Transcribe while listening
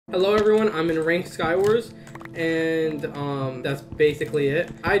Hello everyone, I'm in ranked Skywars, and that's basically it.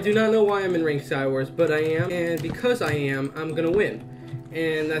 I do not know why I'm in ranked Skywars, but I am, and because I am, I'm gonna win.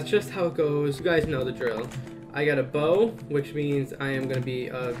 And that's just how it goes. You guys know the drill. I got a bow, which means I am gonna be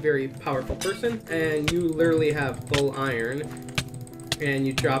a very powerful person, and you literally have full iron, and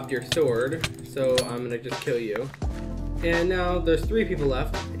you dropped your sword, so I'm gonna just kill you. And now there's 3 people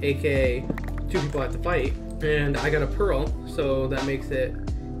left, aka 2 people have to fight, and I got a pearl, so that makes it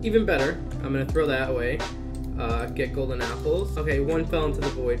even better. I'm gonna throw that away. Get golden apples. Okay, 1 fell into the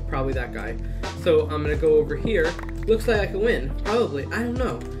void, probably that guy. So I'm gonna go over here. Looks like I can win, probably, I don't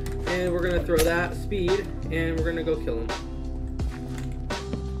know. And we're gonna throw that, speed, and we're gonna go kill him.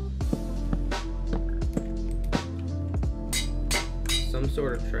 Some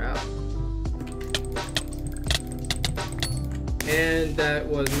sort of trap. And that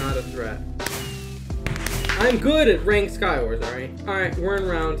was not a threat. I'm good at ranked Skywars, alright? Alright, we're in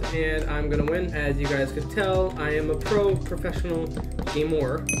round, and I'm gonna win. As you guys could tell, I am a professional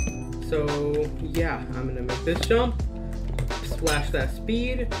gamer. So, yeah, I'm gonna make this jump, splash that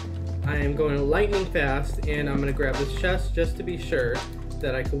speed. I am going lightning fast, and I'm gonna grab this chest just to be sure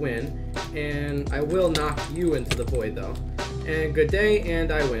that I can win. And I will knock you into the void, though. And good day,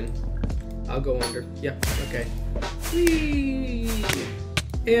 and I win. I'll go under. Yep, okay. Whee!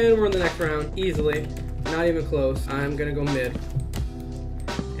 And we're in the next round, easily. Not even close. I'm gonna go mid.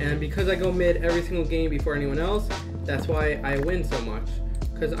 And because I go mid every single game before anyone else, that's why I win so much.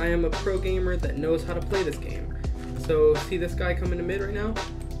 Because I am a pro gamer that knows how to play this game. So, see this guy coming to mid right now?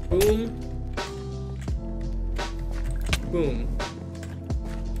 Boom. Boom.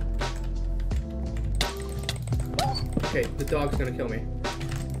 Okay, the dog's gonna kill me.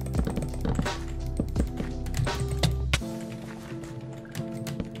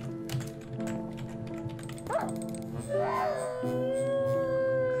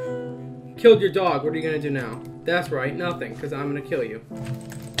 Killed your dog, what are you gonna do now? That's right, nothing, because I'm gonna kill you.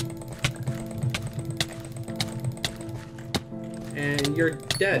 And you're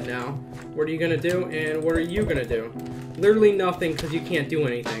dead now. What are you gonna do, and what are you gonna do? Literally nothing, because you can't do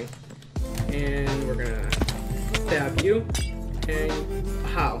anything. And we're gonna stab you. And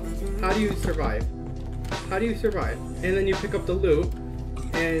how? How do you survive? How do you survive? And then you pick up the loot,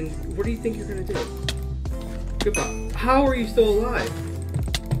 and what do you think you're gonna do? Goodbye. How are you still alive?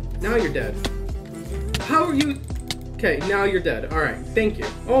 Now you're dead. How are you? Okay, now you're dead. Alright, thank you.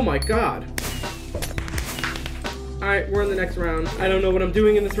 Oh my god. Alright, we're in the next round. I don't know what I'm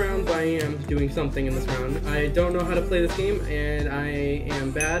doing in this round, but I am doing something in this round. I don't know how to play this game, and I am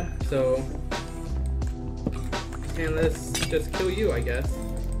bad, so... And let's just kill you, I guess.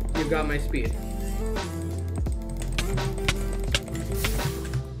 You've got my speed.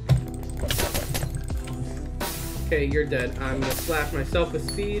 Okay, you're dead. I'm gonna slash myself with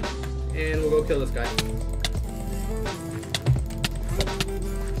speed, and we'll go kill this guy.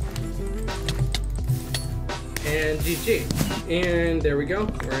 And GG. And there we go.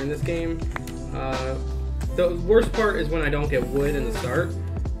 We're in this game. The worst part is when I don't get wood in the start,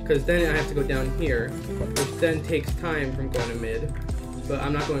 because then I have to go down here, which then takes time from going to mid. But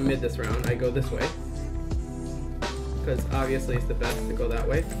I'm not going mid this round. I go this way, because obviously it's the best to go that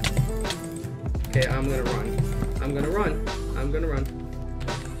way. Okay, I'm gonna run. I'm gonna run. I'm gonna run.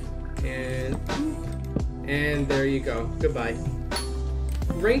 And there you go. Goodbye.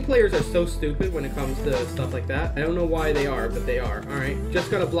 Ranked players are so stupid when it comes to stuff like that. I don't know why they are, but they are. Alright, just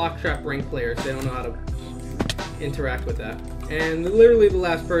gotta block trap ranked players. They don't know how to interact with that. And literally the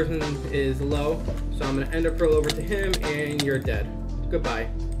last person is low, so I'm gonna end a pearl over to him, and you're dead. Goodbye.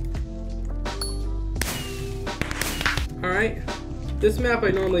 Alright. This map I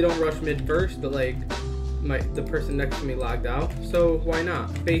normally don't rush mid first, but like the person next to me logged out, so why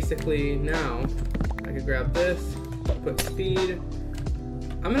not? Basically now I could grab this, put speed.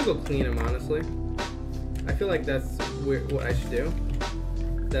 I'm gonna go clean him, honestly. I feel like that's what I should do.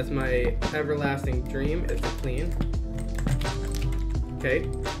 That's my everlasting dream, is to clean. Okay.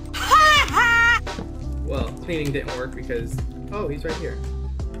 Well, cleaning didn't work because oh, he's right here.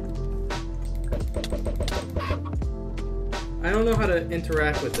 I don't know how to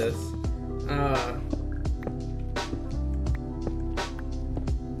interact with this.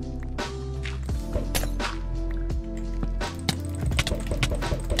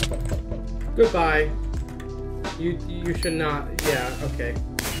 Goodbye. You should not. Yeah, okay.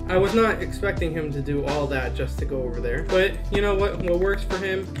 I was not expecting him to do all that just to go over there. But you know what? What works for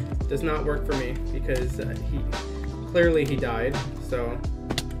him does not work for me, because clearly he died. So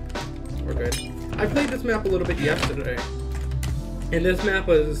we're good. I played this map a little bit yesterday, and this map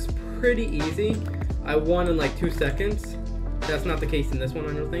was pretty easy. I won in like 2 seconds. That's not the case in this one,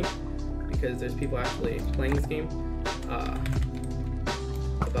 I don't think, because there's people actually playing this game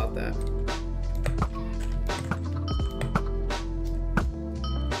about that.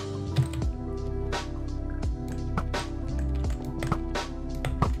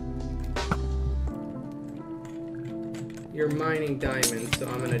 You're mining diamonds, so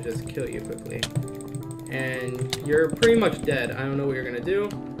I'm gonna just kill you quickly. And you're pretty much dead. I don't know what you're gonna do.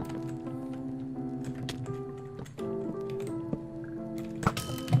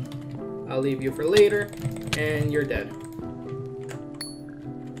 I'll leave you for later, and you're dead.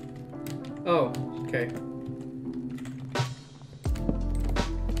 Oh, okay.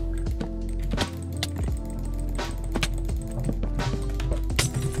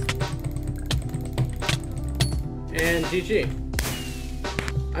 And GG.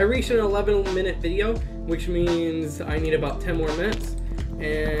 I reached an 11-minute video, which means I need about 10 more minutes,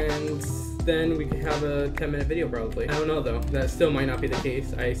 and then we could have a 10-minute video probably. I don't know though, that still might not be the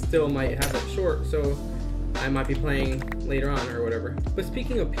case. I still might have it short, so I might be playing later on or whatever. But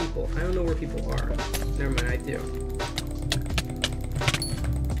speaking of people, I don't know where people are. Never mind, I do.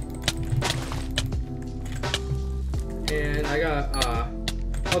 And I got,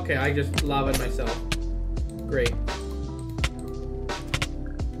 okay, I just lavaed myself. Great.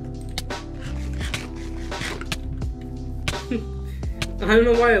 I don't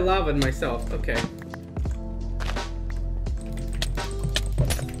know why I lavaed myself. Okay.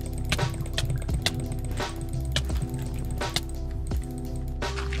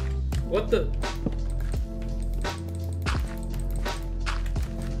 What the?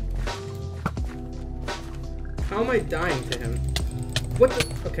 How am I dying to him? What the?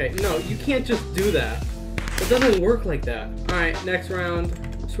 Okay, no, you can't just do that. It doesn't work like that. Alright, next round.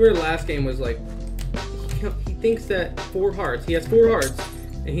 I swear the last game was like, he thinks that 4 hearts. He has 4 hearts,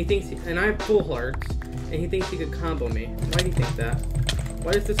 and he thinks, and I have full hearts, and he thinks he could combo me. Why do you think that?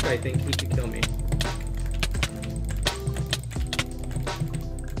 Why does this guy think he could kill me?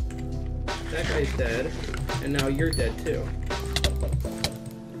 That guy's dead, and now you're dead too.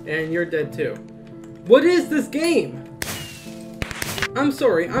 And you're dead too. What is this game? I'm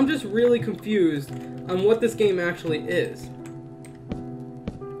sorry, I'm just really confused on what this game actually is.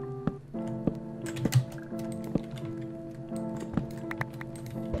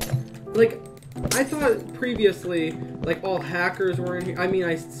 Like, I thought previously, like, all hackers were in here. I mean,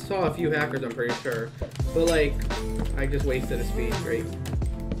 I saw a few hackers, I'm pretty sure. But, like, I just wasted a speed, great.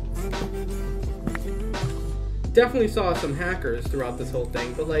 Definitely saw some hackers throughout this whole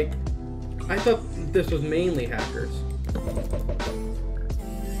thing, but, like, I thought this was mainly hackers.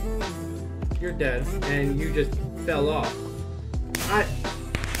 You're dead, and you just fell off.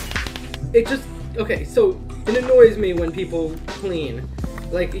 Okay, so it annoys me when people clean.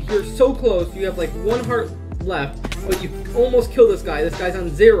 Like, you're so close, you have like 1 heart left, but you almost kill this guy. This guy's on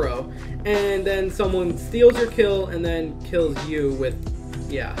 0, and then someone steals your kill and then kills you with,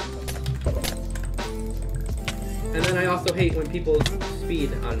 yeah. And then I also hate when people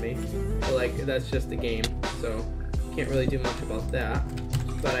speed on me. But, like, that's just the game, so can't really do much about that.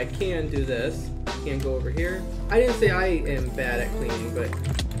 But I can do this. Can go over here. I didn't say I am bad at cleaning, but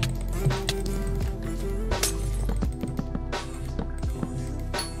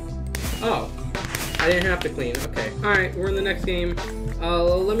oh, I didn't have to clean. Okay. Alright, we're in the next game.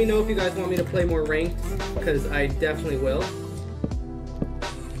 Let me know if you guys want me to play more ranked, because I definitely will.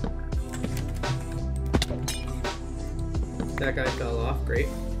 That guy fell off. Great.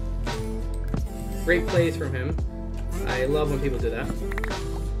 Great plays from him. I love when people do that,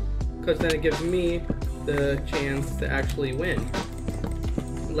 because then it gives me the chance to actually win.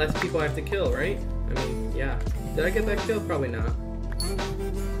 Less people I have to kill, right? I mean, yeah. Did I get that kill? Probably not.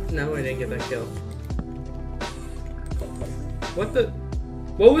 No, I didn't get that kill. What the?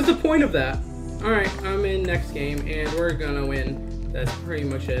 What was the point of that? Alright, I'm in next game, and we're gonna win. That's pretty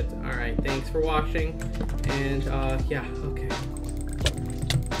much it. Alright, thanks for watching, and, yeah, okay.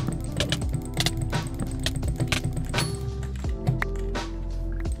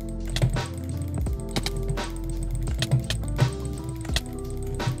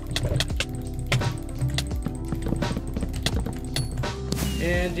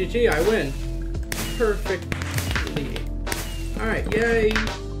 And GG, I win. Perfectly. Alright, yay!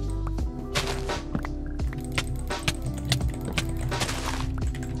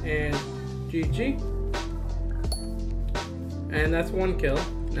 And GG. And that's 1 kill.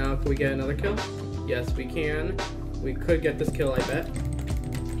 Now, can we get another kill? Yes, we can. We could get this kill, I bet.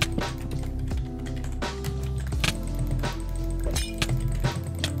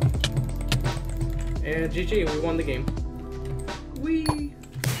 And GG, we won the game. Whee!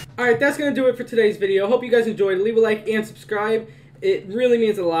 Alright, that's going to do it for today's video. Hope you guys enjoyed. Leave a like and subscribe. It really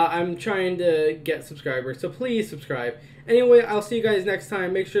means a lot. I'm trying to get subscribers, so please subscribe. Anyway, I'll see you guys next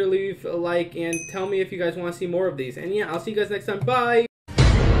time. Make sure to leave a like and tell me if you guys want to see more of these. And yeah, I'll see you guys next time. Bye!